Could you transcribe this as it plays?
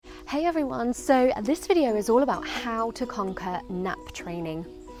Hey everyone, so this video is all about how to conquer nap training.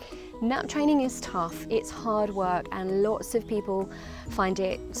 Nap training is tough, it's hard work, and lots of people find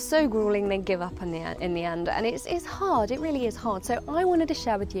it so grueling they give up in the end, and it's hard, it really is hard. So I wanted to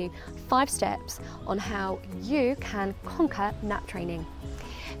share with you 5 steps on how you can conquer nap training.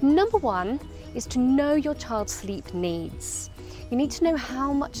 Number 1 is to know your child's sleep needs. You need to know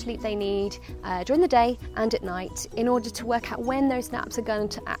how much sleep they need during the day and at night in order to work out when those naps are going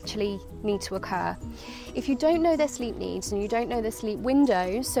to actually need to occur. If you don't know their sleep needs and you don't know their sleep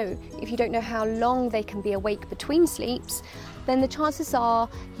windows, so if you don't know how long they can be awake between sleeps, then the chances are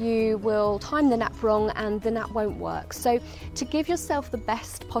you will time the nap wrong and the nap won't work. So to give yourself the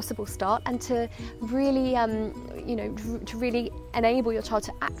best possible start and to really, to really enable your child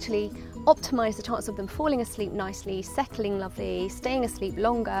to actually optimize the chance of them falling asleep nicely, settling lovely, staying asleep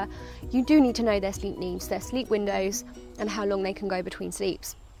longer, you do need to know their sleep needs, their sleep windows, and how long they can go between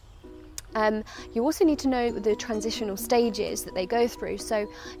sleeps. You also need to know the transitional stages that they go through.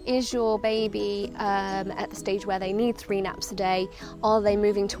 So is your baby at the stage where they need 3 naps a day? Are they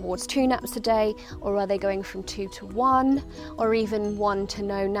moving towards 2 naps a day? Or are they going from 2 to 1? Or even 1 to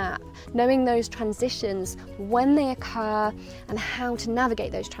no nap? Knowing those transitions, when they occur, and how to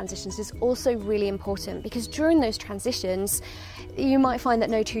navigate those transitions is also really important, because during those transitions you might find that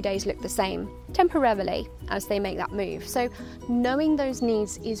no 2 days look the same temporarily as they make that move. So knowing those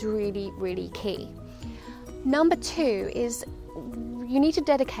needs is really key. Number 2 is you need to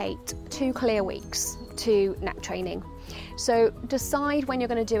dedicate 2 clear weeks to nap training. So decide when you're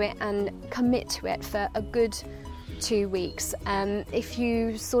going to do it and commit to it for a good 2 weeks. If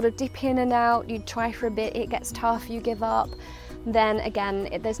you sort of dip in and out, you try for a bit, it gets tough, you give up, then again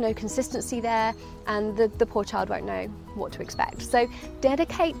there's no consistency there and the poor child won't know what to expect. So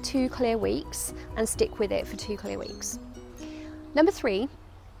dedicate 2 clear weeks and stick with it for 2 clear weeks. Number 3,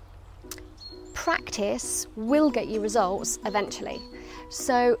 practice will get you results eventually.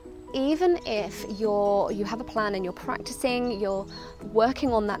 So even if you have a plan and you're practicing, you're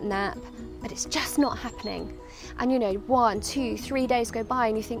working on that nap, but it's just not happening, and 1, 2, 3 days go by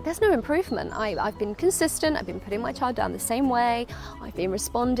and you think there's no improvement. I've been consistent, I've been putting my child down the same way, I've been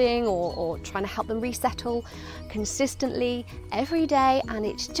responding or trying to help them resettle consistently every day, and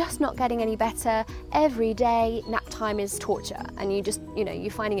it's just not getting any better. Every day nap time is torture and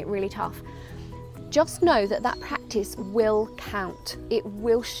you're finding it really tough. Just know that practice will count. It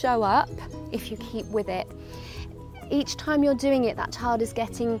will show up if you keep with it. Each time you're doing it, that child is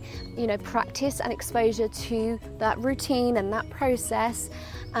getting, practice and exposure to that routine and that process.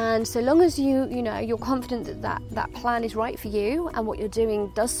 And so long as you're confident that plan is right for you and what you're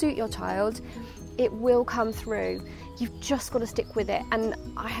doing does suit your child, it will come through. You've just got to stick with it. And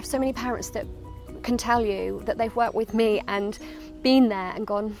I have so many parents that can tell you that they've worked with me and been there and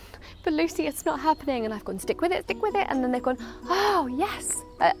gone, but Lucy, it's not happening. And I've gone, stick with it. And then they've gone, oh yes,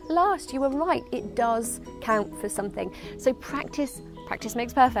 at last, you were right. It does count for something. So practice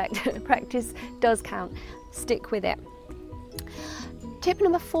makes perfect. Practice does count. Stick with it. Tip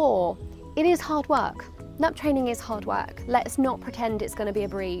number 4, it is hard work. Nap training is hard work. Let's not pretend it's going to be a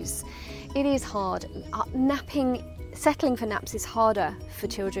breeze. It is hard. Settling for naps is harder for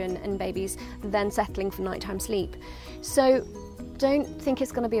children and babies than settling for nighttime sleep. So don't think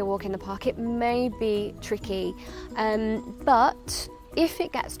it's going to be a walk in the park. It may be tricky, but if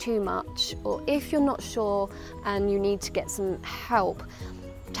it gets too much, or if you're not sure and you need to get some help,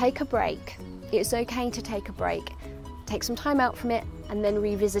 take a break. It's okay to take a break. Take some time out from it and then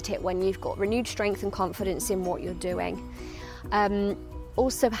revisit it when you've got renewed strength and confidence in what you're doing.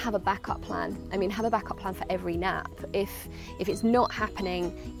 Also have a backup plan. Have a backup plan for every nap. If it's not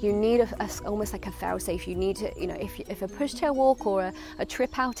happening, you need almost like a fail-safe. You need to, if a pushchair walk or a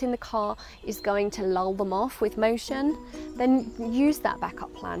trip out in the car is going to lull them off with motion, then use that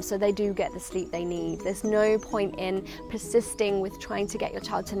backup plan so they do get the sleep they need. There's no point in persisting with trying to get your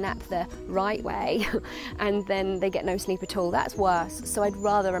child to nap the right way and then they get no sleep at all. That's worse. So I'd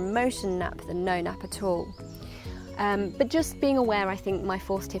rather a motion nap than no nap at all. But just being aware, I think my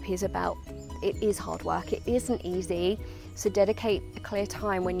 4th tip is about it is hard work. It isn't easy. So dedicate a clear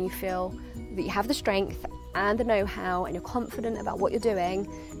time when you feel that you have the strength and the know-how and you're confident about what you're doing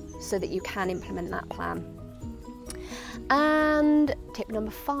so that you can implement that plan. And tip number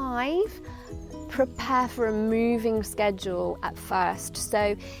 5, prepare for a moving schedule at first.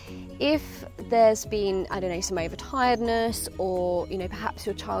 So if there's been, some overtiredness, or, perhaps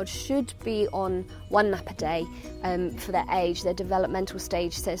your child should be on 1 nap a day for their age, their developmental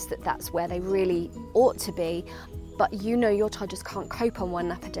stage says that that's where they really ought to be, but you know your child just can't cope on one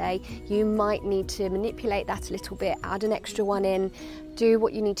nap a day, you might need to manipulate that a little bit, add an extra one in, do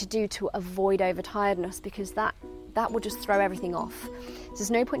what you need to do to avoid overtiredness, because that will just throw everything off. So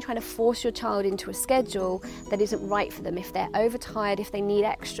there's no point trying to force your child into a schedule that isn't right for them. If they're overtired, if they need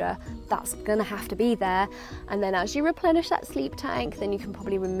extra, that's going to have to be there. And then as you replenish that sleep tank, then you can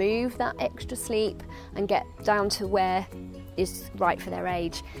probably remove that extra sleep and get down to where is right for their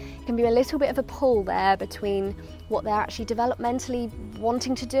age. It can be a little bit of a pull there between what they're actually developmentally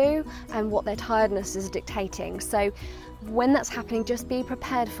wanting to do and what their tiredness is dictating. So when that's happening, just be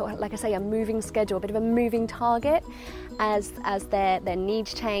prepared for, like I say, a moving schedule, a bit of a moving target as their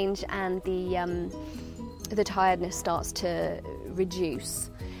needs change and the tiredness starts to reduce.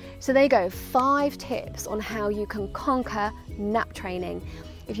 So there you go, 5 tips on how you can conquer nap training.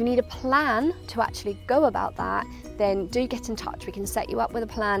 If you need a plan to actually go about that, then do get in touch. We can set you up with a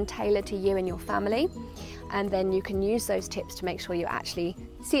plan tailored to you and your family, and then you can use those tips to make sure you actually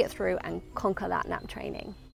see it through and conquer that nap training.